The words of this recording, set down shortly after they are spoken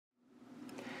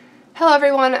Hello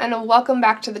everyone and welcome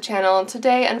back to the channel.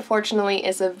 Today unfortunately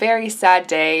is a very sad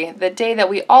day. The day that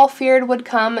we all feared would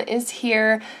come is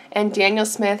here, and Daniel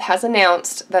Smith has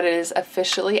announced that it is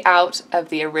officially out of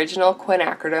the original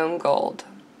Quinacridone Gold.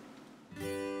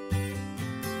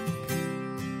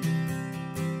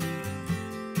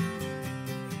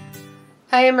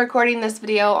 I am recording this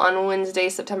video on Wednesday,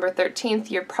 September 13th.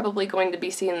 You're probably going to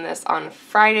be seeing this on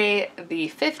Friday the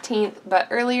 15th, but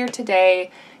earlier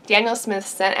today Daniel Smith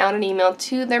sent out an email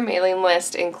to their mailing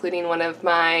list, including one of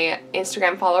my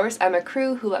Instagram followers, Emma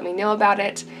Crew, who let me know about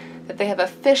it, that they have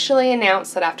officially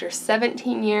announced that after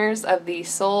 17 years of the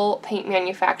sole paint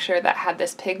manufacturer that had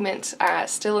this pigment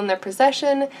still in their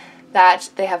possession, that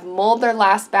they have mulled their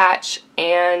last batch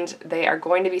and they are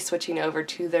going to be switching over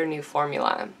to their new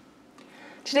formula.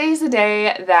 Today's the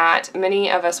day that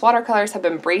many of us watercolors have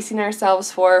been bracing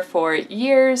ourselves for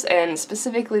years, and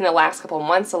specifically in the last couple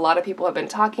months, a lot of people have been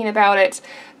talking about it,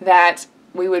 that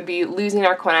we would be losing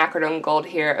our Quinacridone Gold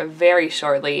here very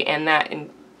shortly, and that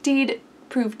indeed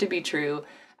proved to be true.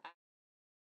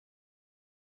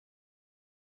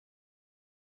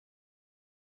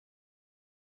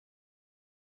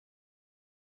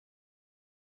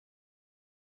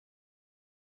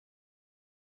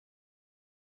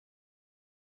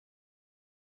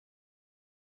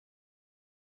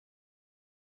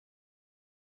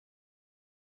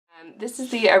 This is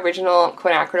the original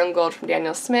Quinacridone Gold from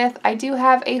Daniel Smith. I do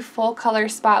have a full color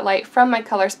spotlight from my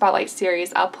color spotlight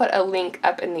series. I'll put a link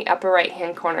up in the upper right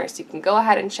hand corner so you can go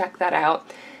ahead and check that out.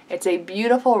 It's a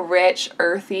beautiful, rich,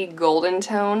 earthy golden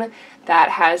tone that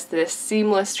has this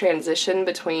seamless transition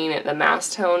between the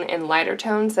mouse tone and lighter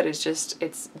tones that is just,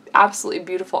 it's absolutely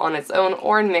beautiful on its own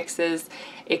or in mixes.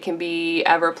 It can be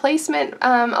a replacement,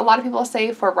 a lot of people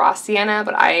say, for raw sienna,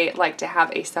 but I like to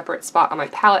have a separate spot on my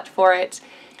palette for it.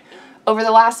 Over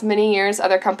the last many years,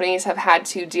 other companies have had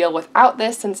to deal without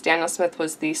this, since Daniel Smith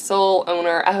was the sole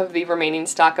owner of the remaining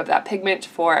stock of that pigment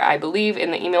for, I believe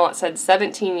in the email it said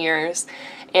 17 years.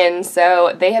 And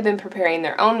so they have been preparing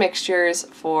their own mixtures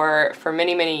for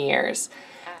many, many years.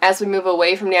 As we move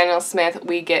away from Daniel Smith,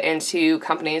 we get into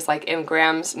companies like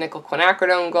Ingram's Nickel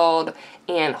Quinacridone Gold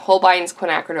and Holbein's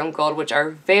Quinacridone Gold, which are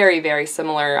very, very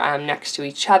similar next to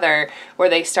each other, where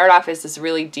they start off as this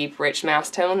really deep, rich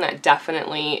mouse tone that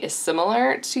definitely is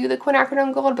similar to the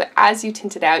Quinacridone Gold, but as you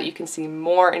tint it out, you can see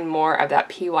more and more of that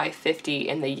PY50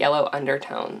 in the yellow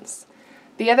undertones.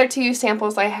 The other two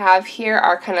samples I have here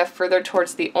are kind of further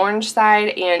towards the orange side,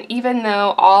 and even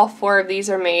though all four of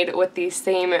these are made with the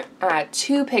same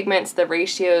two pigments, the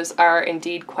ratios are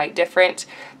indeed quite different.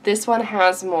 This one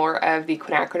has more of the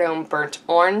Quinacridone burnt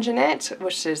orange in it,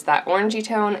 which is that orangey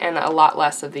tone, and a lot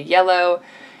less of the yellow.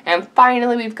 And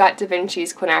finally, we've got Da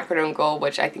Vinci's Quinacridone Gold,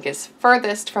 which I think is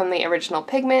furthest from the original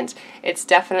pigment. It's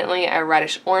definitely a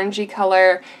reddish-orangey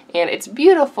color, and it's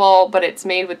beautiful, but it's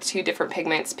made with two different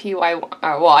pigments, well,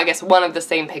 I guess one of the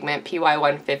same pigment,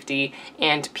 PY150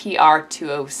 and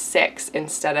PR206,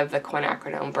 instead of the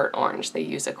Quinacridone Burnt Orange. They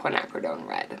use a Quinacridone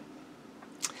Red.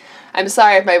 I'm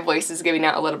sorry if my voice is giving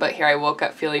out a little bit here. I woke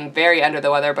up feeling very under the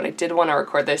weather, but I did want to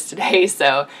record this today,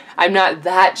 so I'm not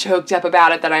that choked up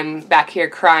about it that I'm back here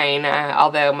crying,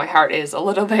 although my heart is a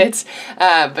little bit,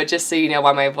 but just so you know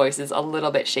why my voice is a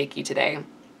little bit shaky today.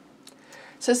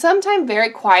 So sometime very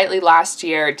quietly last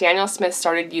year, Daniel Smith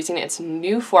started using its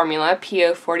new formula,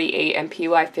 PO48 and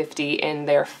PY50, in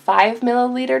their 5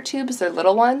 milliliter tubes, their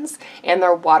little ones, and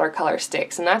their watercolor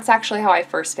sticks. And that's actually how I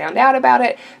first found out about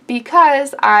it,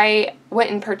 because I went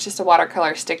and purchased a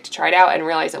watercolor stick to try it out and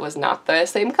realized it was not the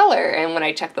same color. And when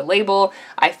I checked the label,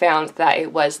 I found that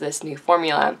it was this new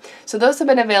formula. So those have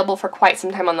been available for quite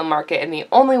some time on the market, and the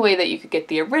only way that you could get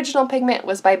the original pigment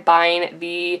was by buying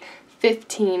the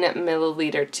 15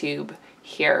 milliliter tube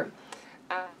here.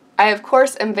 I of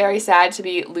course am very sad to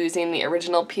be losing the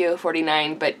original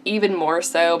PO49, but even more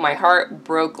so, my heart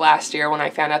broke last year when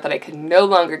I found out that I could no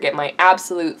longer get my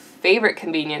absolute favorite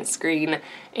convenience screen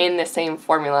in the same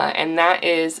formula, and that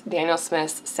is Daniel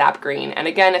Smith's Sap Green. And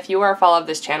again, if you are a follower of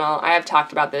this channel, I have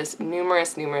talked about this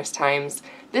numerous times.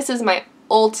 This is my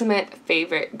ultimate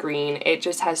favorite green. It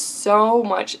just has so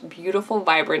much beautiful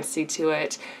vibrancy to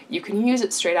it. You can use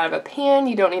it straight out of a pan.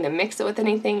 You don't need to mix it with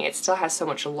anything. It still has so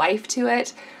much life to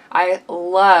it. I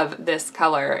love this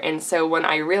color, and so when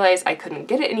I realized I couldn't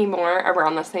get it anymore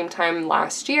around the same time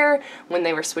last year when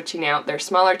they were switching out their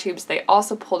smaller tubes, they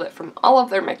also pulled it from all of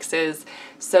their mixes.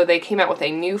 So they came out with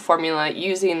a new formula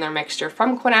using their mixture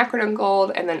from Quinacridone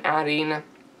Gold and then adding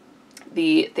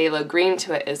the phthalo green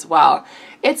to it as well.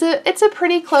 It's a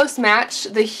pretty close match.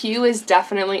 The hue is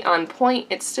definitely on point.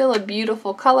 It's still a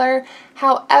beautiful color.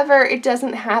 However, it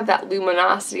doesn't have that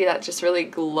luminosity that just really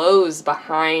glows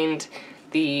behind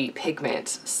the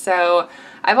pigment. So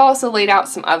I've also laid out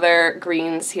some other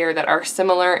greens here that are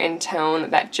similar in tone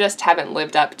that just haven't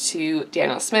lived up to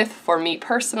Daniel Smith for me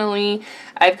personally.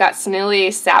 I've got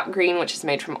Sennelier Sap Green, which is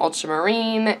made from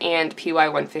Ultramarine, and PY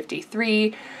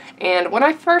 153. And when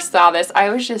I first saw this, I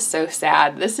was just so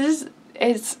sad.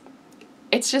 It's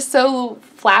just so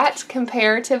flat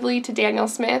comparatively to Daniel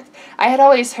Smith. I had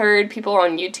always heard people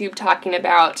on YouTube talking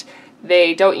about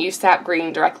they don't use sap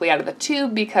green directly out of the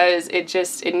tube because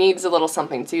it needs a little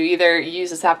something. So you either use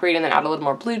the sap green and then add a little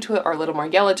more blue to it or a little more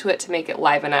yellow to it to make it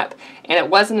liven up. And it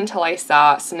wasn't until I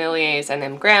saw Sennelier's and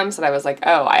M. Graham's that I was like,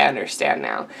 oh, I understand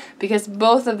now. Because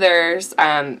both of theirs,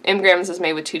 M. Graham's is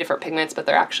made with two different pigments, but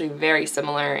they're actually very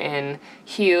similar in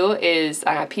hue, is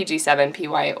PG7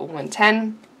 PY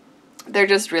 110. They're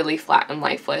just really flat and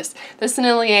lifeless. The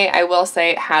Sennelier, I will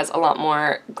say, has a lot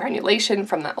more granulation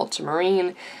from the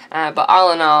ultramarine, but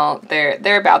all in all,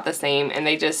 they're about the same, and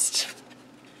they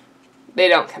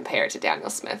don't compare to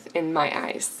Daniel Smith in my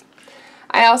eyes.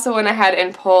 I also went ahead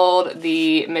and pulled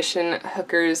the Mission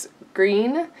Hookers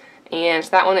Green, and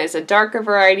that one is a darker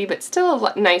variety, but still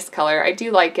a nice color. I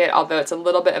do like it, although it's a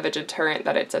little bit of a deterrent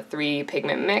that it's a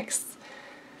 3-pigment mix.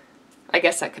 I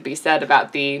guess that could be said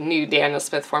about the new Daniel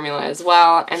Smith formula as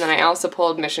well. And then I also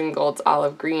pulled Mission Gold's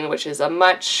Olive Green, which is a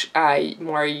much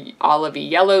more olivey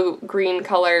yellow green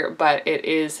color, but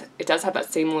it does have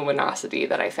that same luminosity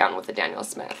that I found with the Daniel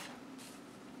Smith.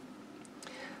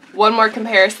 One more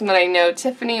comparison that I know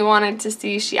Tiffany wanted to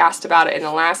see, she asked about it in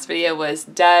the last video, was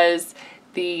does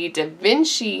the Da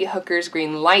Vinci Hooker's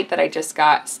Green Light that I just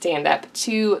got stand up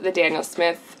to the Daniel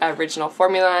Smith original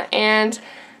formula? And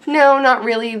no, not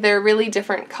really. They're really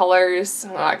different colors.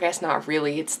 Well, I guess not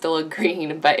really. It's still a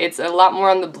green, but it's a lot more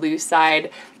on the blue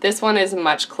side. This one is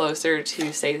much closer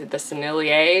to, say, the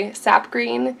Sennelier Sap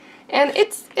Green. And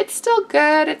it's still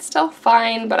good, it's still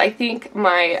fine, but I think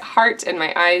my heart and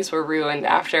my eyes were ruined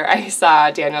after I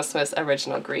saw Daniel Smith's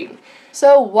original green.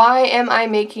 So why am I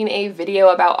making a video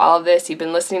about all of this? You've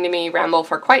been listening to me ramble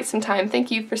for quite some time.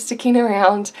 Thank you for sticking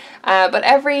around. But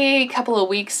every couple of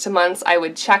weeks to months, I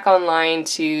would check online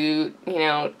to,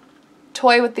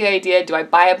 toy with the idea, do I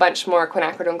buy a bunch more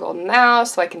Quinacridone Gold now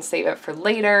so I can save it for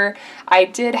later? I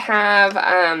did have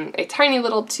a tiny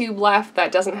little tube left that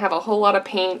doesn't have a whole lot of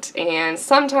paint, and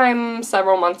sometime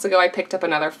several months ago I picked up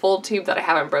another full tube that I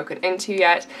haven't broken into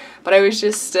yet, but I was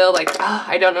just still like, oh,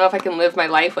 I don't know if I can live my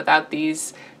life without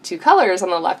these two colors on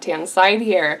the left hand side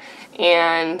here.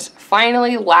 And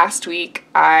finally last week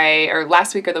or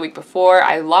the week before,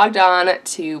 I logged on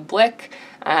to Blick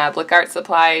Art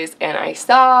Supplies, and I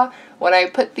saw when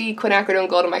I put the Quinacridone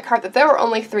Gold in my cart that there were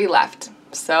only 3 left.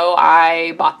 So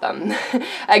I bought them.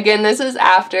 Again, this is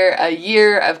after a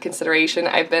year of consideration.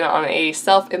 I've been on a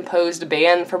self-imposed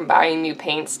ban from buying new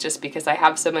paints just because I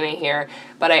have so many here,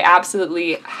 but I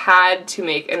absolutely had to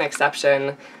make an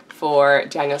exception for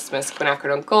Daniel Smith's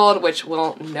Quinacridone Gold, which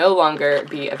will no longer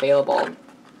be available.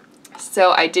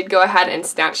 So I did go ahead and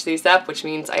snatch these up, which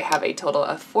means I have a total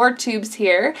of 4 tubes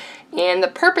here. And the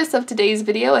purpose of today's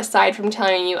video, aside from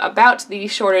telling you about the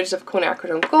shortage of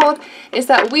Quinacridone Gold, is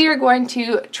that we are going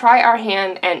to try our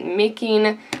hand at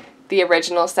making the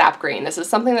original sap green. This is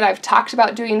something that I've talked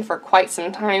about doing for quite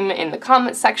some time in the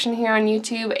comments section here on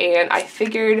YouTube, and I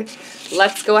figured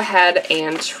let's go ahead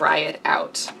and try it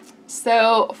out.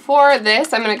 So for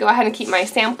this, I'm going to go ahead and keep my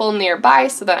sample nearby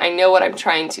so that I know what I'm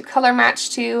trying to color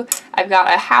match to. I've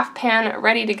got a half pan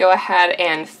ready to go ahead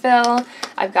and fill.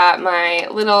 I've got my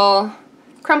little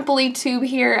crumply tube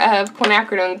here of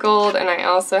Quinacridone Gold, and I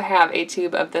also have a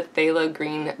tube of the Phthalo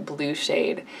Green blue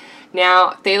shade.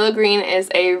 Now, Phthalo Green is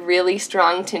a really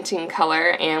strong tinting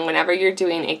color, and whenever you're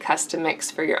doing a custom mix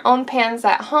for your own pans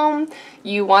at home,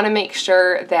 you want to make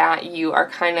sure that you are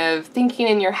kind of thinking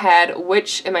in your head,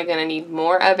 which am I going to need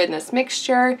more of in this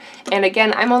mixture? And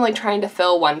again, I'm only trying to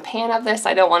fill 1 pan of this.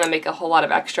 I don't want to make a whole lot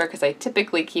of extra because I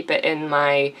typically keep it in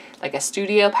my, like a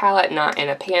studio palette, not in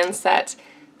a pan set.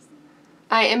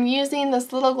 I am using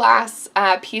this little glass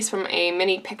piece from a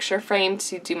mini picture frame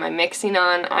to do my mixing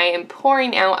on. I am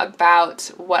pouring out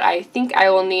about what I think I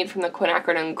will need from the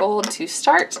Quinacridone Gold to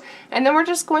start, and then we're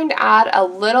just going to add a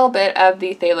little bit of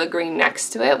the Phthalo Green next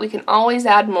to it. We can always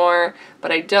add more,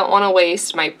 but I don't want to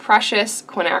waste my precious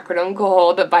Quinacridone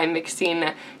Gold by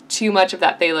mixing too much of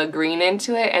that Phthalo Green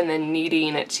into it and then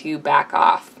needing it to back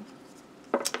off.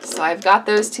 So I've got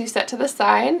those 2 set to the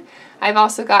side. I've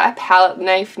also got a palette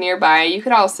knife nearby. You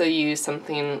could also use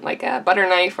something like a butter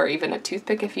knife or even a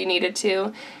toothpick if you needed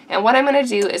to. And what I'm going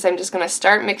to do is I'm just going to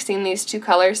start mixing these two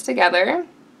colors together.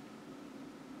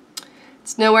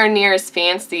 It's nowhere near as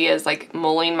fancy as like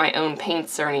molding my own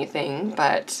paints or anything,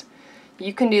 but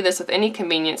you can do this with any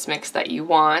convenience mix that you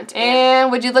want.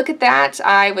 And would you look at that?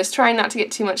 I was trying not to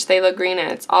get too much phthalo green,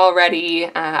 and it's already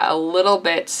a little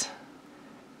bit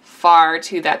far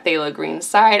to that phthalo green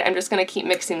side. I'm just going to keep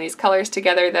mixing these colors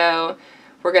together though.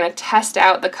 We're going to test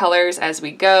out the colors as we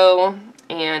go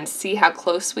and see how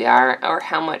close we are or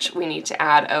how much we need to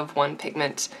add of one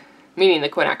pigment, meaning the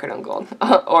Quinacridone Gold,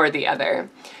 or the other.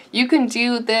 You can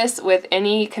do this with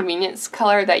any convenience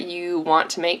color that you want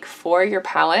to make for your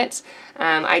palette.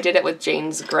 I did it with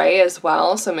Jane's Gray as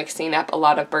well, so mixing up a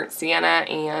lot of burnt sienna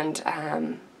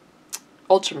and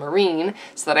ultramarine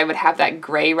so that I would have that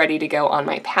gray ready to go on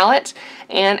my palette.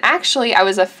 And actually I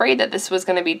was afraid that this was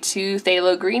going to be too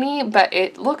phthalo greeny, but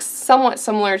it looks somewhat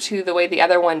similar to the way the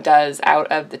other one does out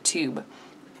of the tube.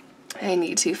 I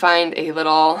need to find a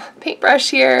little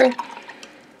paintbrush here,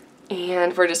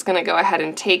 and we're just going to go ahead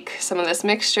and take some of this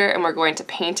mixture and we're going to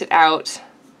paint it out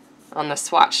on the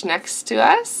swatch next to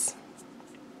us.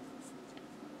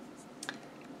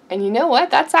 And you know what?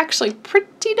 That's actually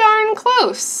pretty darn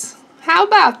close. How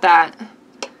about that?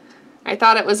 I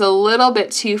thought it was a little bit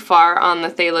too far on the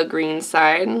phthalo green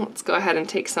side. Let's go ahead and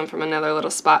take some from another little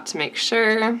spot to make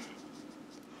sure.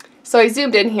 So I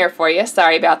zoomed in here for you,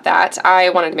 sorry about that. I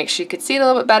wanted to make sure you could see it a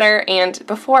little bit better, and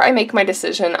before I make my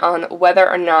decision on whether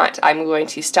or not I'm going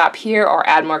to stop here or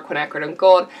add more Quinacridone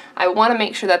Gold, I want to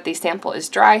make sure that the sample is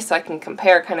dry so I can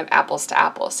compare kind of apples to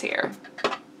apples here.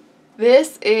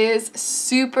 This is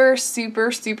super,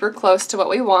 super, super close to what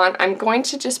we want. I'm going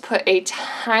to just put a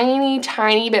tiny,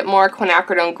 tiny bit more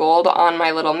Quinacridone Gold on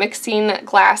my little mixing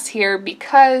glass here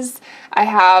because I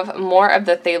have more of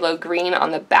the phthalo green on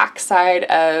the back side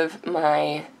of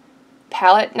my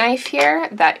palette knife here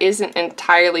that isn't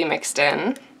entirely mixed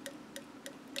in.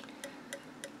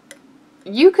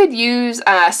 You could use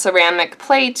a ceramic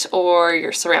plate or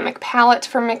your ceramic palette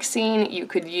for mixing. You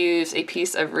could use a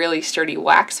piece of really sturdy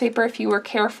wax paper if you were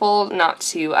careful not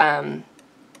to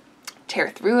tear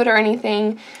through it or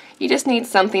anything. You just need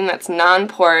something that's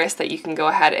non-porous that you can go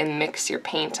ahead and mix your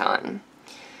paint on.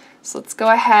 So let's go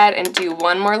ahead and do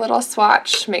one more little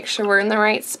swatch, make sure we're in the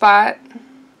right spot.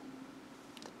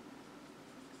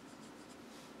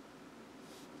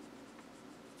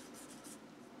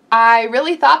 I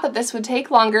really thought that this would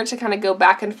take longer to kind of go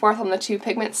back and forth on the two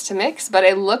pigments to mix, but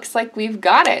it looks like we've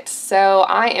got it. So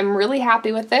I am really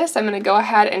happy with this. I'm going to go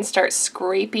ahead and start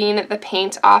scraping the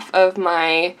paint off of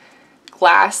my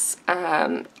glass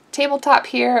tabletop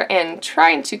here and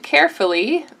trying to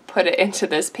carefully put it into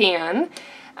this pan.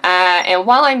 And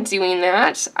while I'm doing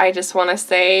that, I just want to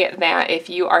say that if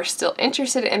you are still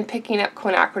interested in picking up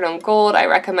Quinacridone Gold, I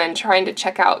recommend trying to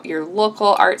check out your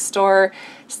local art store,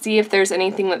 see if there's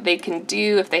anything that they can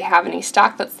do, if they have any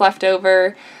stock that's left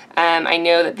over. I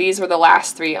know that these were the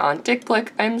last three on Dick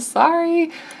Blick. I'm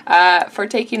sorry for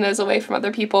taking those away from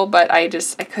other people, but I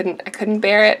couldn't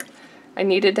bear it. I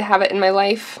needed to have it in my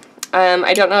life.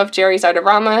 I don't know if Jerry's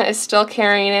Artorama is still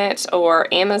carrying it, or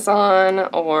Amazon,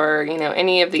 or, you know,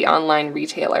 any of the online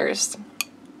retailers.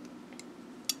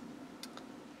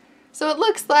 So it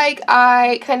looks like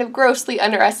I kind of grossly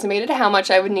underestimated how much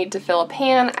I would need to fill a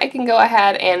pan. I can go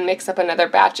ahead and mix up another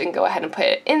batch and go ahead and put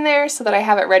it in there so that I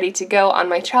have it ready to go on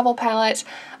my travel palette.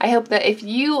 I hope that if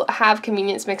you have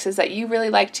convenience mixes that you really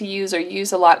like to use or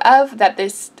use a lot of, that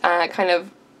this kind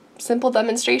of simple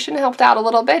demonstration helped out a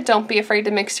little bit. Don't be afraid to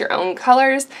mix your own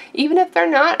colors, even if they're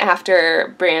not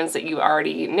after brands that you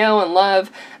already know and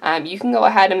love. You can go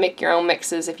ahead and make your own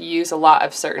mixes if you use a lot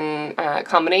of certain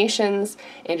combinations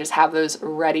and just have those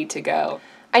ready to go.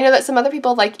 I know that some other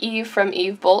people, like Eve from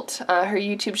Eve Bolt, her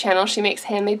YouTube channel, she makes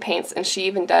handmade paints, and she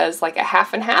even does like a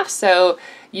half and half, so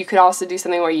you could also do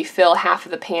something where you fill half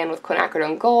of the pan with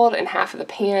Quinacridone Gold and half of the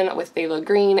pan with phthalo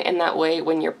green, and that way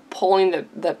when you're pulling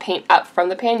the paint up from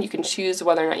the pan, you can choose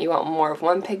whether or not you want more of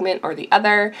one pigment or the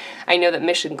other. I know that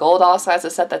Mission Gold also has a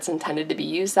set that's intended to be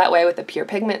used that way with a pure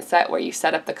pigment set where you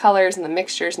set up the colors and the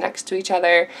mixtures next to each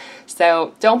other.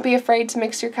 So don't be afraid to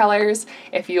mix your colors.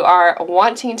 If you are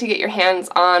wanting to get your hands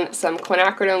on some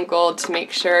Quinacridone Gold, to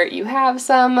make sure you have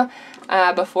some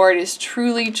before it is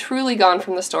truly, truly gone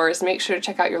from the stores, make sure to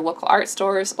check out your local art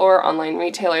stores or online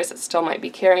retailers that still might be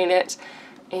carrying it.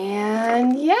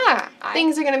 And yeah,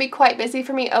 things are going to be quite busy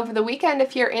for me over the weekend.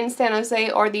 If you're in San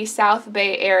Jose or the South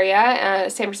Bay area,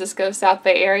 San Francisco South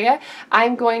Bay area,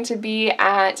 I'm going to be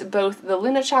at both the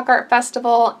Luna Chalk Art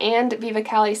Festival and Viva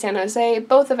Cali San Jose,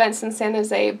 both events in San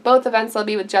Jose. Both events I'll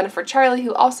be with Jennifer Charlie,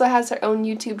 who also has her own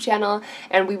YouTube channel,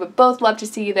 and we would both love to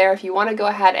see you there. If you want to go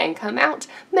ahead and come out,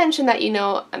 mention that you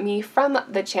know me from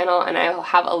the channel, and I will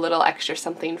have a little extra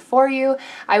something for you.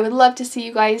 I would love to see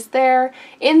you guys there.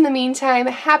 In the meantime,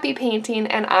 happy painting,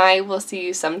 and I will see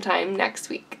you sometime next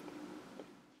week.